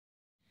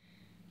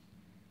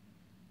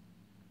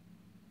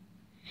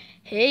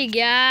Hey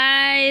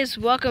guys,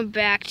 welcome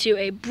back to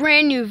a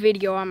brand new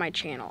video on my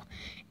channel.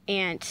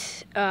 And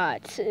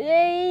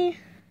today,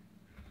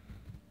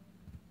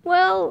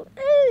 I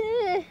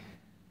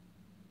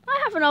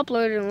haven't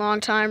uploaded in a long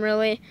time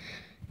really.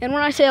 And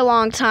when I say a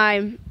long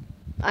time,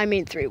 I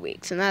mean 3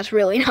 weeks, and that's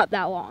really not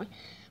that long.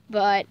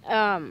 But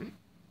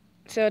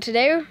so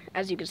today,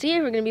 as you can see,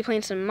 we're gonna be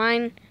playing some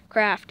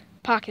Minecraft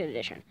Pocket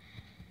Edition.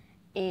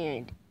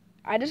 And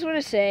I just want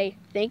to say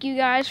thank you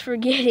guys for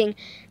getting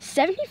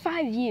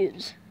 75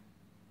 views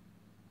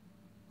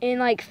in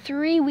like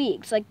 3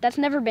 weeks. Like I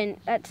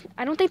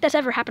don't think that's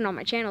ever happened on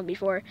my channel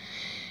before.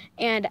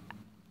 And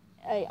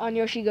on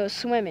Yoshi Goes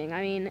Swimming.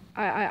 I mean,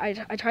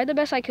 I tried the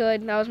best I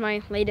could. That was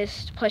my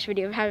latest plush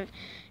video. If you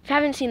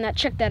haven't seen that,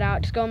 check that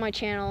out. Just go on my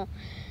channel.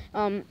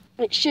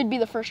 It should be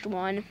the first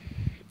one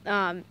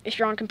if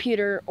you're on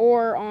computer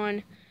or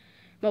on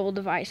mobile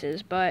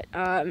devices. But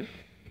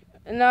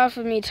enough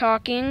of me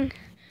talking.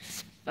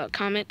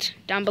 Comment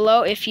down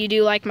below if you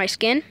do like my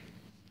skin.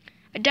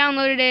 I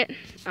downloaded it.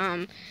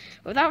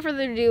 Without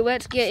further ado,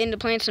 let's get into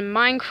playing some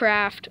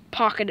Minecraft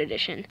Pocket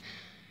Edition.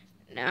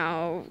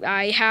 Now,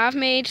 I have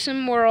made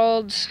some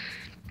worlds.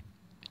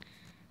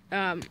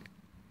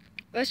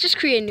 Let's just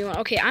create a new one.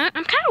 Okay, I'm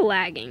kind of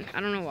lagging. I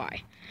don't know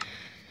why.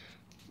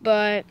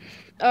 But,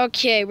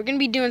 okay, we're going to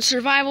be doing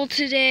survival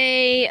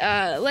today.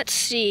 Let's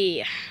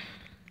see.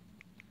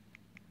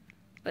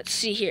 Let's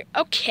see here.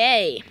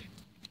 Okay.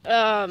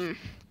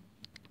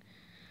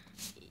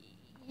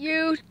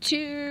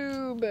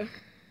 YouTube.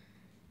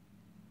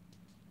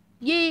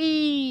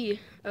 Yay.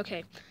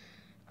 Okay.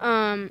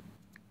 I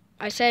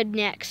said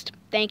next.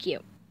 Thank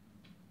you.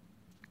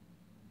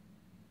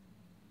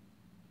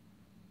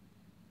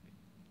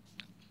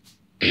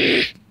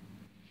 Okay,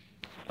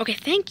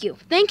 thank you.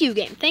 Thank you,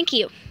 game. Thank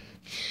you.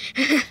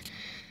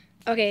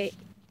 Okay.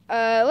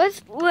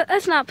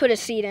 Let's not put a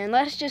seed in.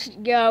 Let's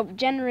just go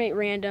generate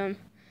random.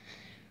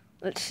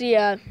 Let's see.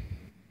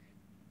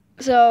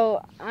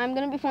 So I'm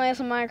gonna be playing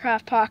some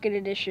Minecraft Pocket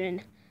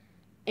Edition,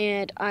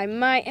 and I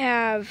might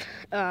have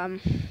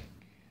some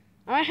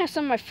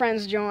of my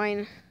friends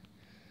join.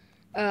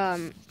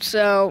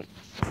 So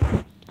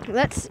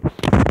let's.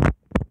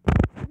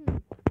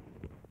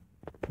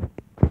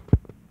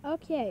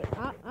 Okay.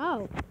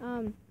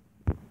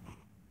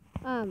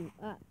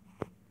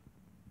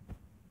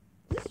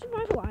 Is this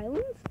Survival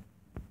Islands?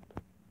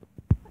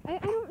 I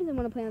don't really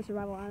want to play on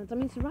Survival Islands. I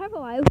mean,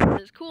 Survival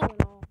Islands is cool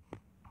and all.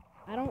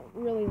 I don't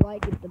really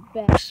like it the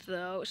best,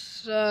 though,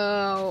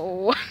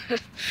 so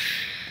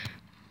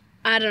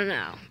I don't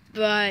know,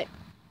 but,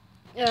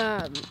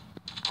 I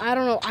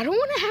don't know, I don't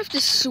want to have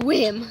to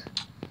swim,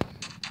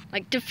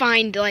 like, to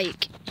find,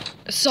 like,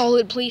 a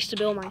solid place to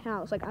build my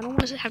house. Like, I don't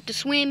want to have to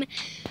swim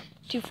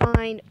to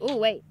find, oh,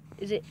 wait,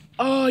 is it,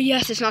 oh,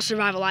 yes, it's not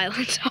Survival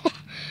Islands.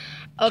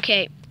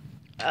 Okay,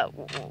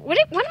 what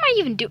am I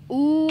even doing?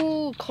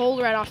 Ooh,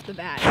 cold right off the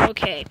bat.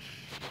 Okay,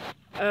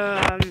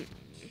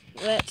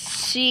 let's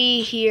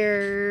see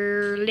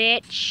here.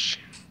 Let's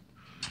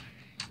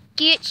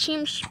get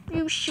some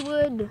spruce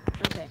wood.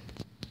 Okay.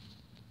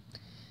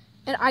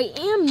 And I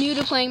am new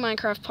to playing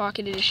Minecraft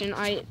Pocket Edition.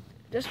 I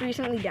just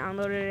recently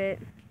downloaded it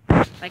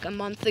like a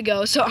month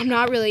ago, so I'm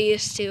not really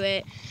used to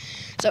it.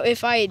 So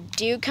if I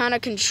do kind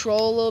of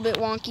control a little bit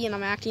wonky and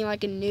I'm acting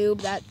like a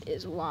noob, that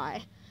is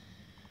why.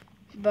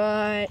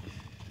 But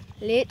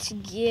let's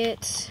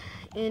get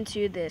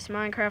into this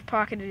Minecraft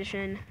Pocket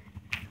Edition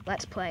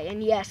Let's Play.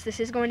 And yes, this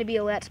is going to be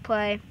a Let's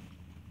Play.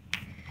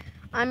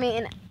 I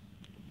mean,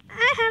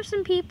 I have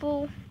some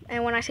people,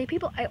 and when I say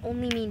people, I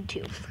only mean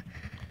 2.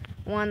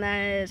 One that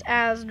is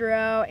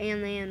Asdro,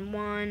 and then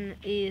one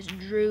is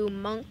Drew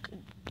Monk.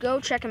 Go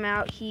check him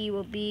out. He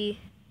will be...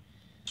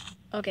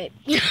 Okay.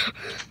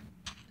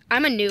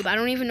 I'm a noob. I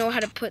don't even know how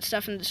to put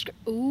stuff in the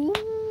description.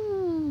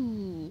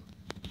 Ooh.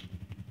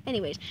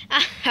 Anyways,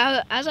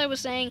 as I was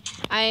saying,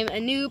 I'm a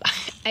noob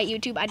at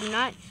YouTube. I do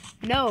not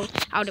know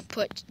how to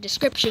put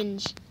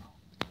descriptions,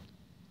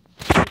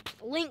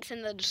 links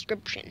in the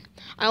description.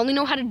 I only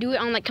know how to do it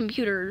on like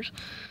computers,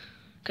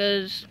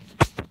 but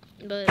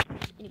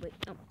anyway,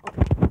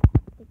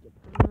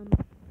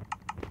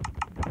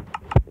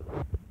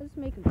 let's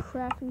make a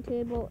crafting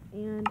table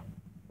and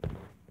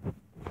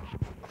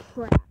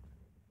crap,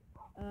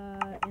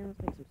 and let's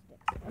make some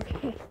sticks.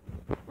 Okay,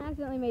 I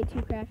accidentally made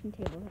 2 crafting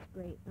tables. That's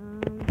great.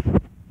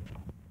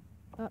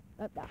 Up.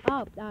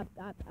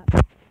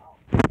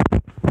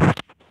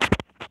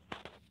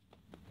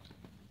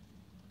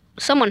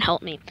 Someone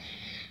help me.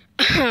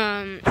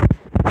 No,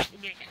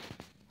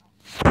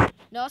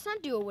 let's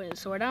not do a wooden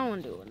sword. I don't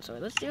want to do a wooden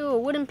sword. Let's do a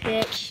wooden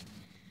pick.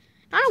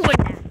 Not a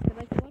wooden axe, because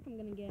I feel like I'm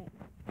going to get...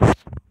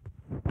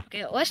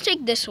 Okay, let's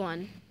take this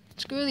one.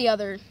 Screw the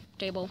other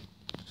table.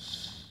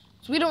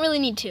 So we don't really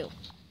need 2.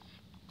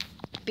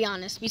 To be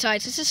honest.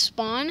 Besides, this is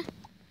spawn.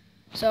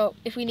 So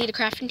if we need a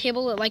crafting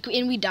table, like,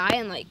 and we die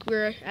and, like,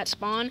 we're at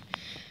spawn,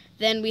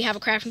 then we have a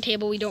crafting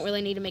table. We don't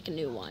really need to make a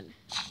new one.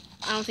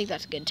 I don't think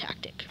that's a good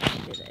tactic,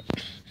 is it?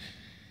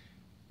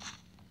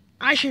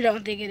 I sure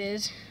don't think it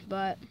is,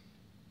 but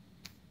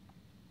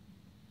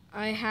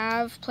I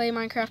have played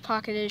Minecraft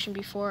Pocket Edition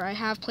before. I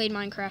have played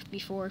Minecraft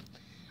before.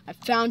 I've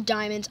found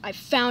diamonds. I've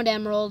found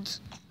emeralds.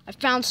 I've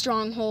found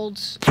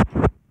strongholds.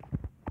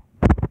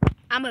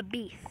 I'm a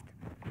beast.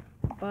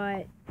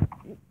 But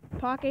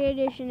Pocket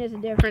Edition is a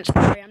different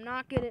story. I'm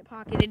not good at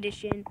Pocket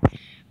Edition.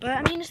 But,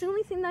 I mean, it's the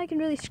only thing that I can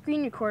really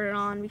screen record it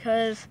on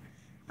because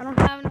I don't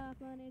have enough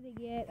money to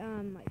get,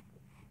 like,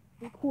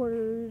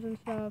 recorders and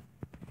stuff.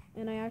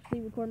 And I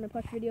actually record my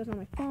plush videos on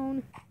my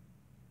phone.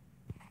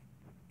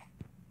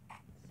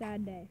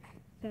 Sad day.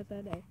 Sad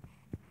day.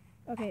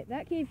 Okay,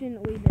 that cave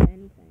didn't lead to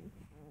anything.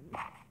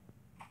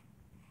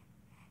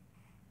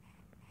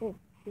 Oh,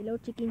 hello,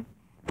 chicken.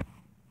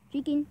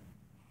 Chicken.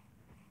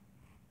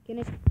 Can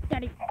I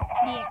study?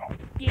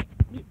 Yeah.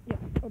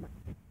 Oh my.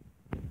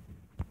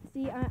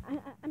 See,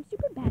 I'm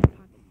super bad at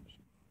Pocket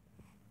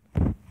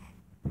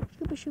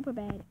Edition. Super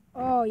bad.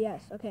 Oh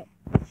yes. Okay.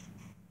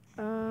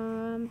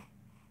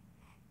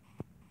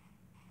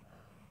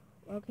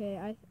 Okay.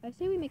 I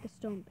say we make a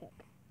stone pick.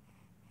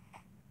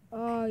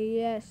 Oh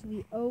yes,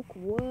 the oak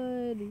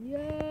wood.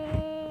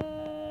 Yes.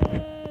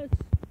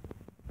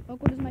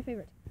 Oak wood is my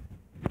favorite.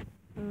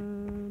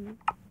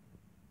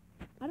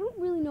 I don't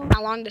really know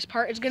how long this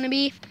part is gonna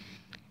be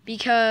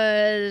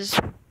because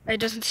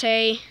it doesn't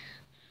say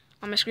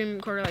on my screen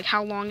recorder like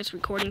how long it's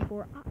recording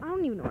for. I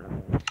don't even know what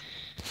I'm doing.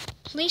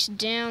 Place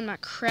down my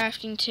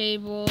crafting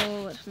table.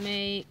 Let's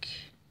make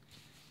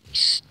a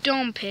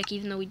stone pick,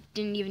 even though we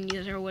didn't even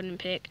use our wooden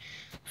pick.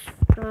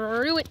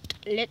 Screw it.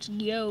 Let's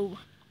go.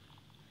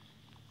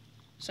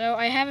 So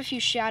I have a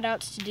few shout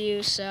outs to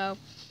do. So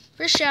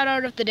first shout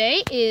out of the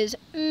day is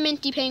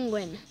Minty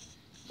Penguin.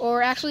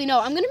 Or actually,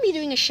 no, I'm going to be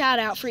doing a shout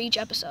out for each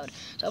episode.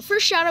 So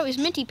first shout out is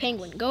Minty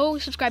Penguin. Go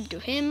subscribe to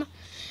him.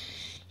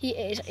 He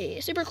is a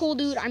super cool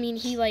dude. I mean,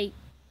 he like,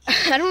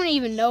 I don't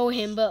even know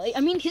him, but like,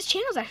 I mean, his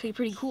channel's actually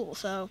pretty cool.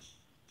 So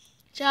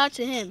shout out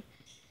to him.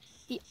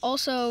 He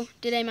also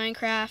did a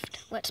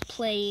Minecraft Let's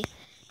Play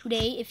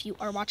today, if you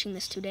are watching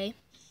this today,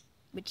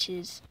 which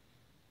is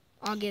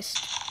August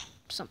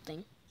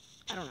something.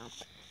 I don't know.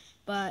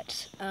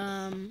 But,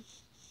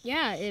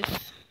 yeah,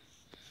 if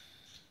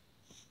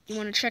you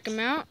want to check him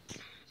out,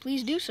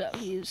 please do so.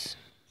 His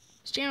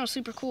channel is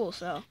super cool,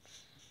 so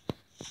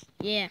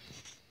yeah,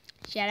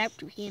 shout out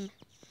to him.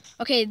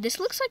 Okay, this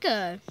looks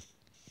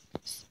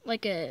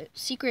like a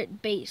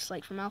secret base,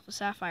 like from Alpha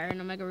Sapphire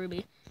and Omega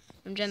Ruby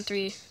from Gen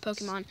 3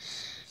 Pokemon.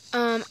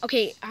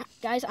 Okay,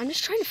 guys, I'm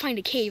just trying to find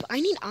a cave. I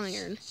need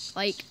iron.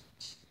 Like,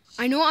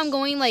 I know I'm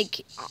going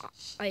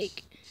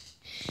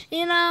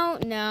you know,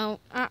 no.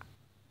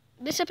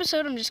 This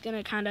episode, I'm just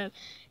gonna kind of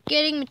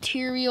getting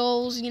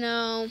materials, you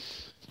know.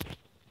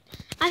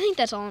 I think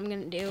that's all I'm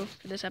going to do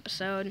for this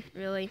episode,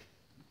 really.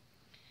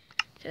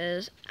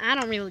 Because I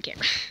don't really care.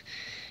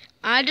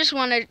 I just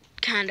want to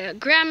kind of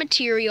grab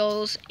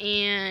materials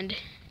and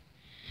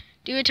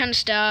do a ton of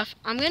stuff.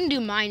 I'm going to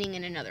do mining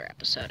in another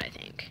episode, I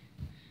think.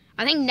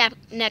 I think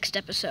next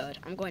episode,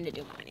 I'm going to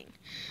do mining.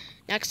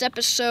 Next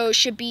episode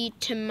should be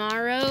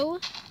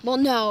tomorrow. Well,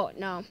 no.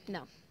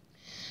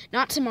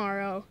 Not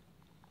tomorrow.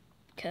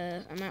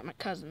 Because I'm at my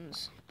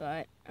cousin's.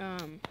 But,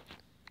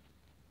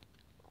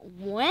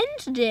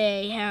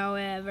 Wednesday,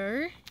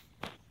 however,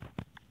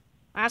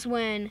 that's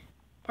when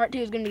part 2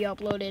 is going to be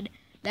uploaded.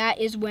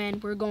 That is when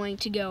we're going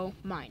to go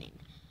mining.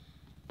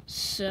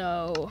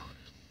 So,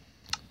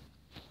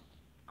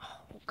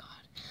 oh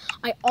god,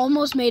 I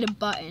almost made a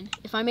button.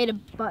 If I made a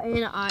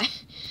button, I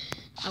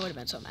would have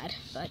been so mad.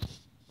 But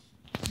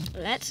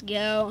let's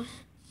go.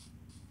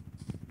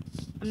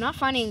 I'm not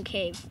finding a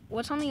cave.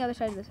 What's on the other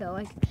side of this hill?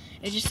 Like,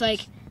 it's just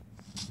like,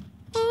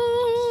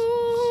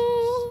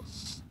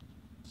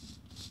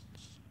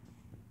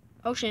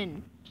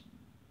 ocean.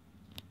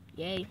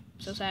 Yay,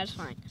 so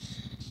satisfying.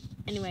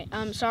 Anyway,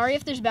 sorry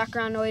if there's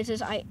background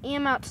noises. I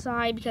am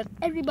outside because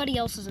everybody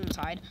else is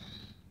inside.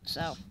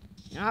 So,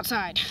 you're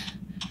outside.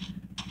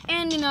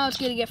 And, you know, it's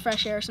good to get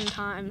fresh air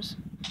sometimes.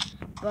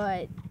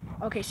 But,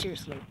 okay,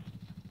 seriously.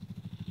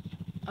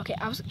 Okay,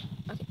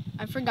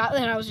 I forgot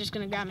that I was just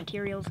going to grab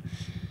materials.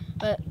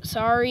 But,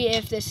 sorry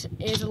if this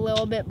is a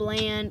little bit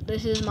bland.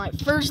 This is my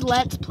first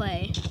Let's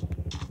Play.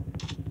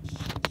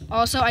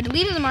 Also, I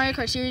deleted the Mario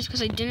Kart series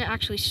because I didn't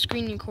actually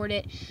screen record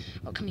it.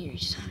 Oh, come here, you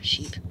son of a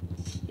sheep.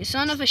 You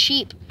son of a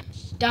sheep.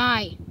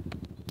 Die.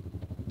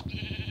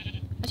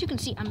 As you can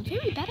see, I'm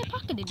very bad at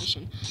Pocket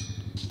Edition.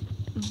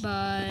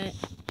 But,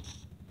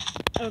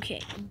 okay.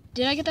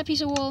 Did I get that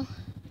piece of wool?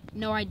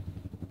 No,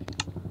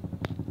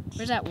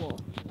 where's that wool?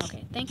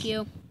 Okay, thank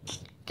you.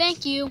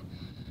 Thank you.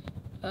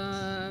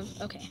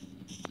 Okay.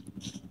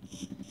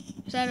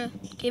 Is that a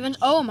cave entrance?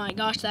 Oh my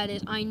gosh, that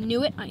is. I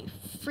knew it. I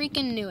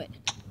freaking knew it.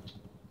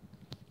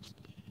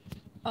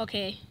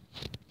 Okay.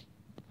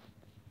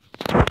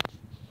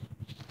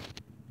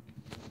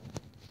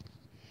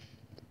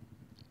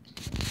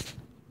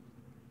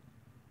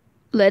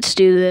 Let's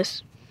do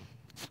this.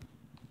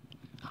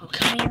 Oh,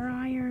 come here,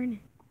 iron.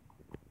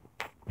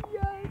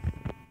 Yes.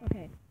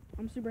 Okay.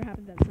 I'm super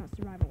happy that it's not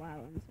Survival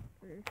Islands.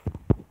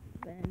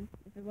 Then,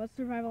 if it was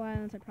Survival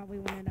Islands, I probably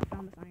wouldn't have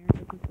found this iron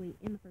so complete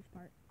in the first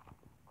part.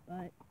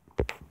 But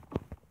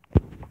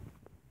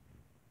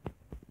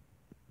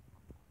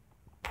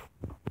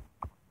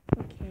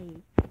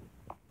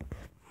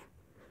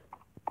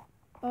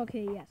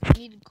Okay, yes, I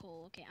needed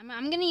coal. Okay,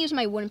 I'm gonna use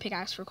my wooden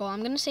pickaxe for coal.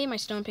 I'm gonna save my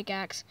stone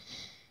pickaxe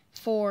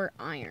for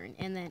iron,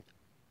 and then...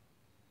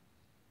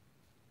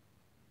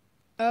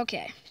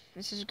 Okay,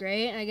 this is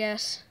great, I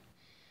guess.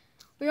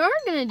 We are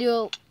gonna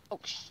do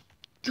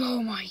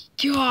oh my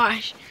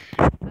gosh!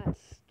 That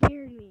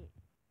scared me.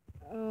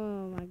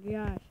 Oh my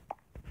gosh.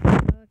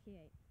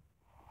 Okay.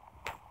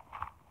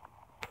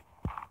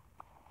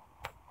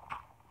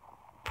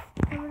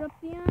 Covered up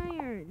the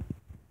iron.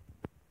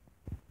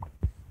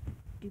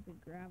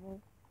 Stupid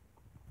gravel.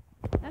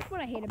 That's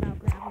what I hate about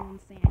gravel and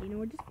sand. You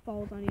know, it just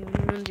falls on you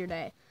and ruins your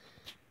day.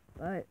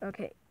 But,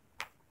 okay.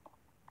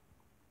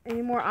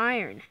 Any more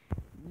iron?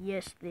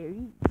 Yes, there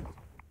is.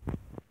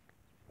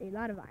 A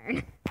lot of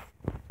iron.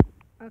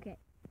 Okay.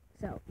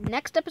 So,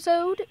 next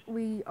episode,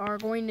 we are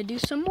going to do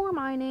some more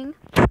mining.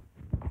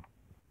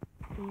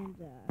 And,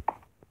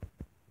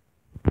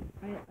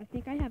 I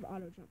think I have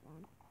auto jump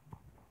on.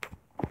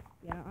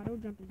 Yeah, auto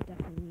jump is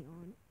definitely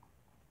on.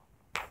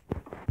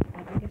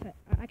 I guess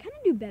I kind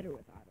of do better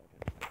with auto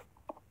jump.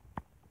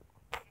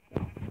 So,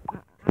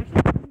 actually, I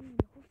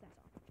hope that's off.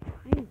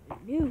 I am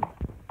new.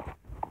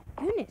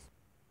 Goodness.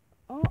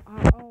 Oh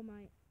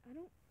my. I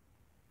don't.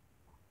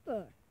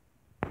 The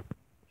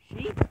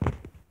sheep.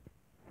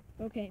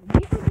 Okay, we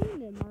are going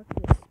to mark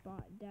this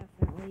spot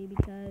definitely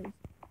because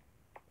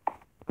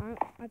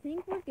I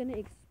think we're gonna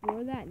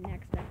explore that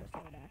next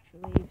episode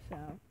actually. So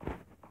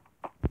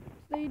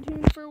stay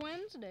tuned for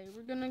Wednesday.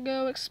 We're gonna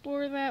go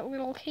explore that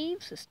little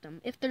cave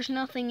system. If there's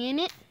nothing in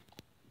it,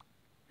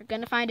 we're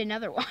gonna find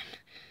another one.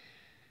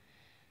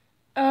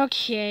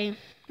 Okay,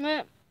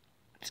 let's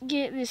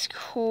get this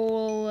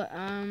coal.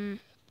 Then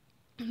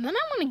I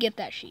want to get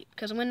that sheep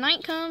because when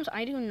night comes,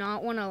 I do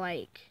not want to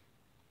like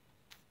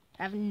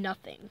have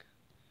nothing.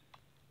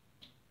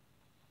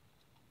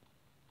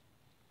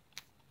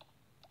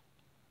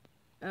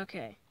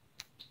 Okay.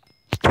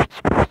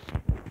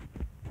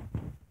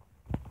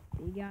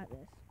 We got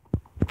this.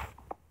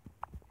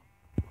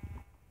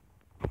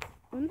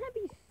 Wouldn't that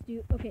be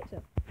stupid? Okay,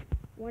 so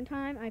one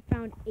time I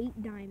found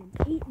 8 diamonds.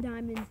 8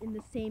 diamonds in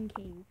the same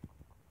cave.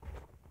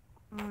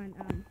 On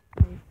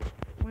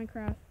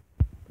Minecraft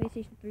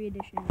PlayStation 3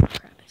 edition. Oh,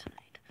 crap, it's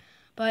night.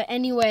 But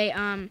anyway,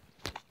 and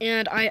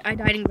I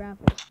died in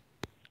gravel.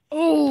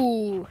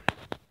 Oh!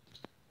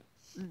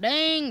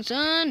 Dang,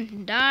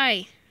 son,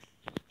 die.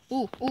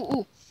 Ooh.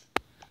 You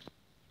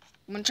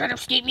wanna try to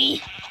escape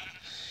me?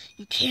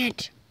 You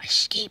can't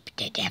escape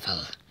the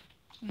devil.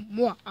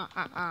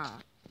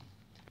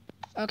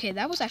 Okay,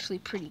 that was actually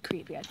pretty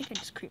creepy. I think I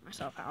just creeped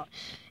myself out.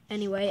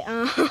 Anyway,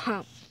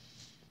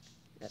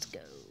 let's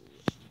go.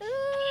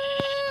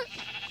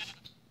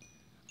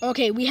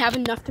 Okay, we have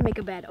enough to make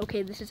a bed.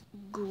 Okay, this is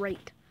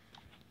great.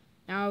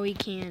 Now we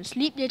can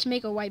sleep. Let's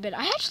make a white bed.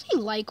 I actually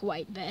like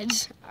white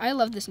beds. I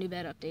love this new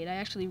bed update. I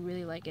actually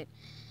really like it.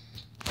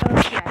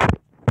 Okay.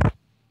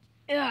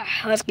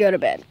 Let's go to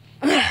bed.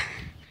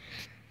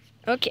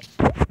 Okay.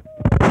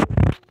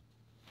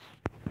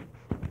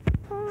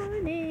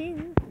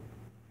 Morning.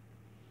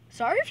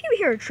 Sorry if you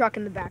hear a truck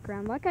in the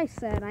background. Like I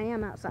said, I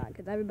am outside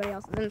because everybody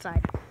else is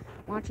inside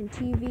watching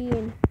TV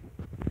and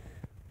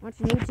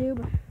watching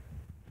YouTube.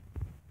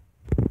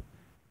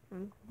 My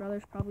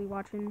brother's probably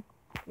watching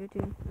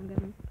YouTube, I'm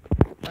guessing.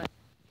 But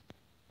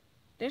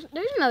there's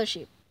another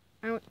sheep.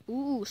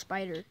 Ooh,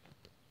 spider.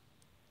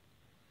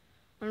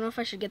 I don't know if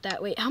I should get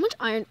that. Wait, how much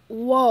iron?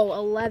 Whoa,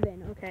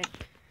 11. Okay.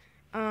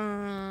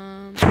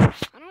 I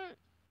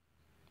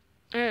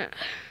don't.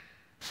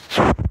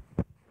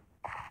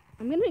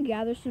 I'm gonna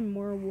gather some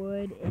more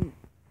wood, and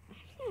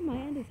actually I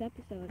might end this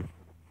episode.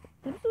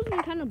 This episode's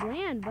been kind of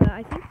bland, but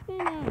I think it's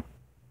been.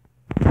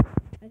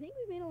 I think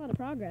we've made a lot of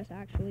progress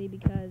actually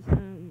because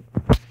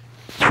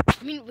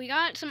I mean, we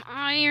got some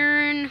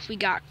iron, we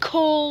got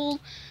coal,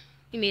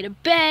 we made a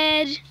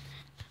bed.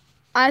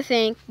 I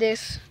think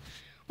this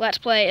Let's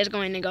Play is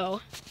going to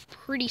go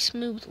pretty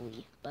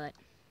smoothly, but...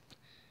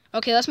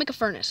 Okay, let's make a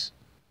furnace.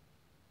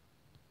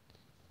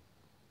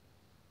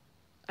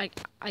 I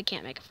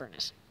can't make a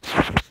furnace.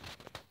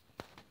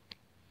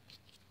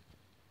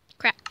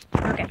 Crap.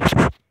 Okay.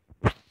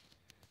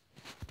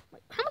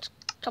 Wait, how much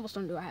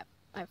cobblestone do I have?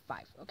 I have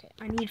 5. Okay,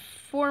 I need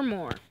 4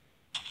 more.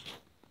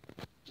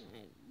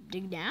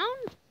 Dig down?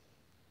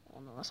 Oh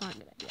no, that's not a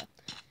good idea.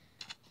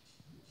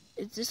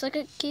 Is this like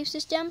a cave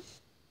system?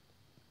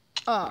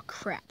 Oh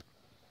crap.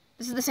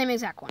 This is the same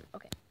exact one.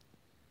 Okay.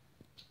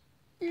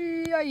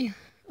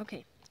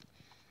 Okay.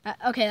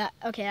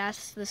 Okay,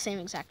 that's the same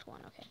exact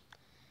one. Okay.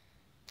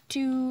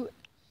 2,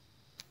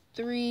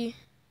 3,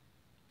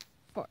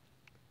 4.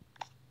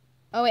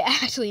 Oh wait,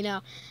 actually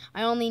no.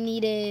 I only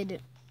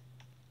needed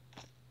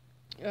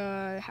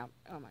oh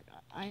my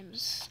god, I am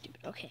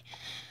stupid. Okay.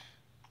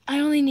 I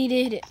only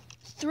needed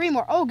 3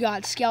 more. Oh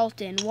god,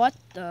 skeleton. What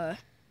the?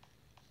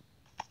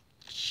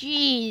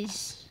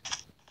 Jeez.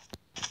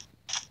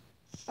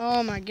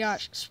 Oh my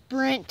gosh.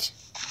 Sprint.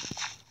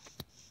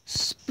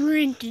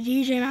 Sprint,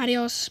 DJ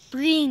Mario,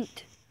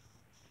 sprint.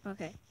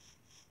 Okay.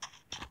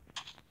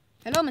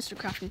 Hello, Mr.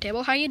 Crafting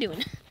Table. How you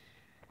doing?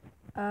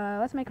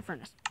 Let's make a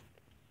furnace.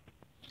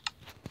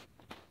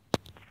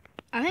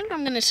 I think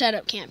I'm gonna set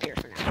up camp here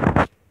for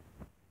now.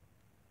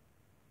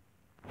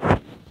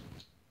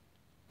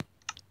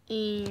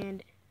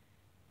 And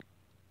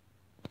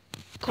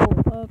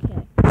cool.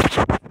 Okay.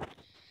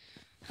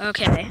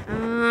 Okay.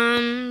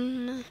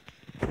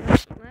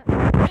 Let's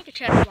make a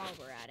chest while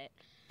we're at it,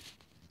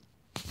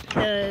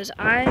 because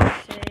I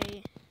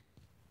say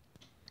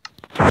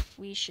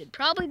we should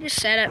probably just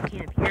set up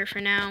camp here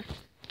for now.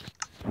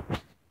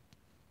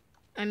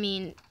 I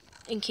mean,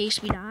 in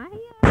case we die.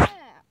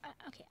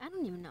 Okay, I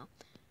don't even know.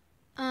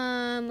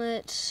 Well,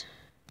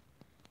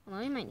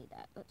 we might need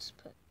that. Let's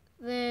put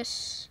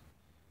this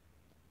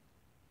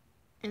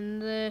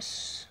and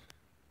this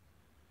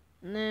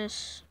and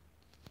this.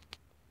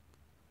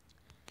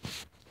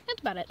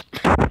 That's about it.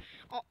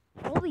 All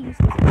the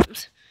useless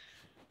hams.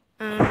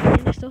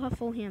 And I still have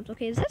full hams.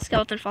 Okay, is that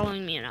skeleton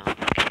following me or not?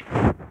 Okay.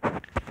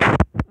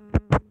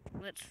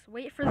 Let's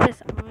wait for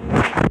this iron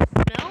to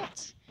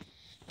melt.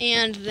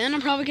 And then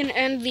I'm probably going to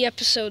end the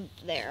episode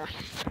there.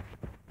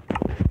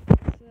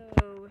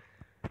 So,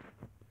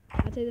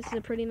 I'd say this is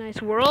a pretty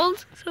nice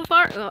world so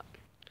far. Oh,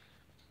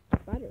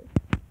 spider.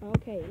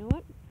 Okay, you know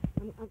what?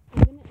 I'm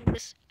going to end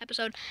this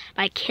episode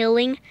by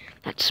killing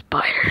that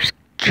spider's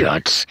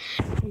guts.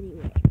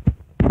 Anyway.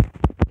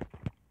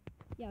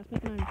 Yeah, let's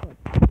make an iron sword.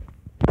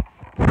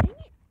 Dang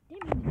it!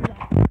 Didn't mean to do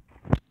that.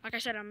 Like I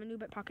said, I'm a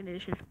noob at Pocket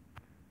Edition.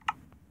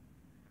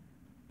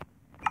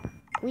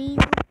 Queen.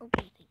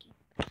 Okay, thank you.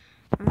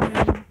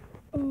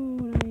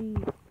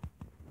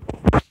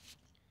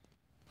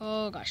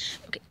 Oh gosh.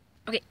 Okay.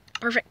 Okay.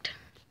 Perfect.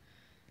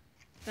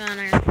 Iron.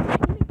 I can make 5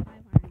 iron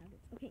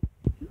nuggets. Okay.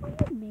 How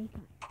do you make iron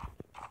nuggets?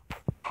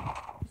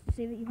 Just to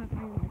say that you have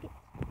iron nuggets.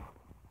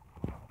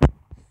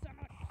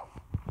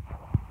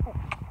 Oh.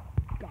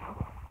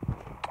 God.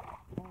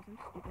 Balls, I'm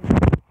stupid.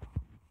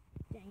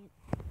 Dang it.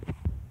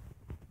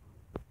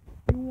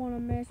 You wanna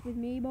mess with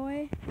me,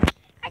 boy?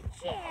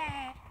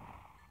 Achoo!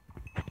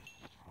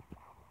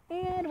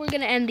 And we're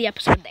going to end the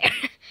episode there.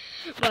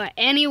 But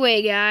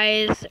anyway,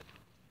 guys,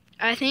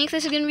 I think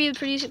this is going to be a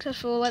pretty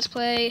successful Let's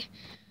Play.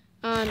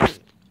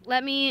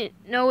 Let me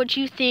know what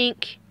you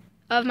think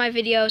of my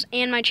videos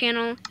and my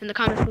channel in the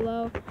comments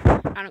below.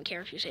 I don't care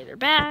if you say they're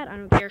bad. I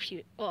don't care if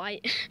you... Well, I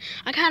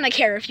kind of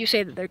care if you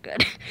say that they're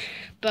good.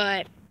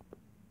 But...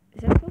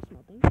 Is that still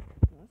smelting? No,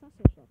 it's not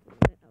still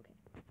smelting, is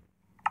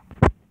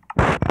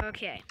it?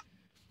 Okay.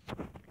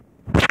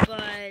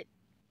 But...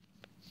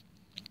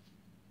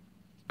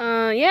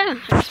 yeah,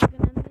 that's gonna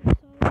end the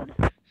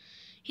episode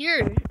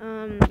here.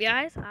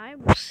 Guys, I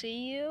will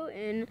see you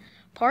in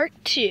part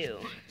 2.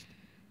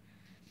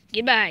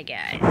 Goodbye,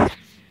 guys.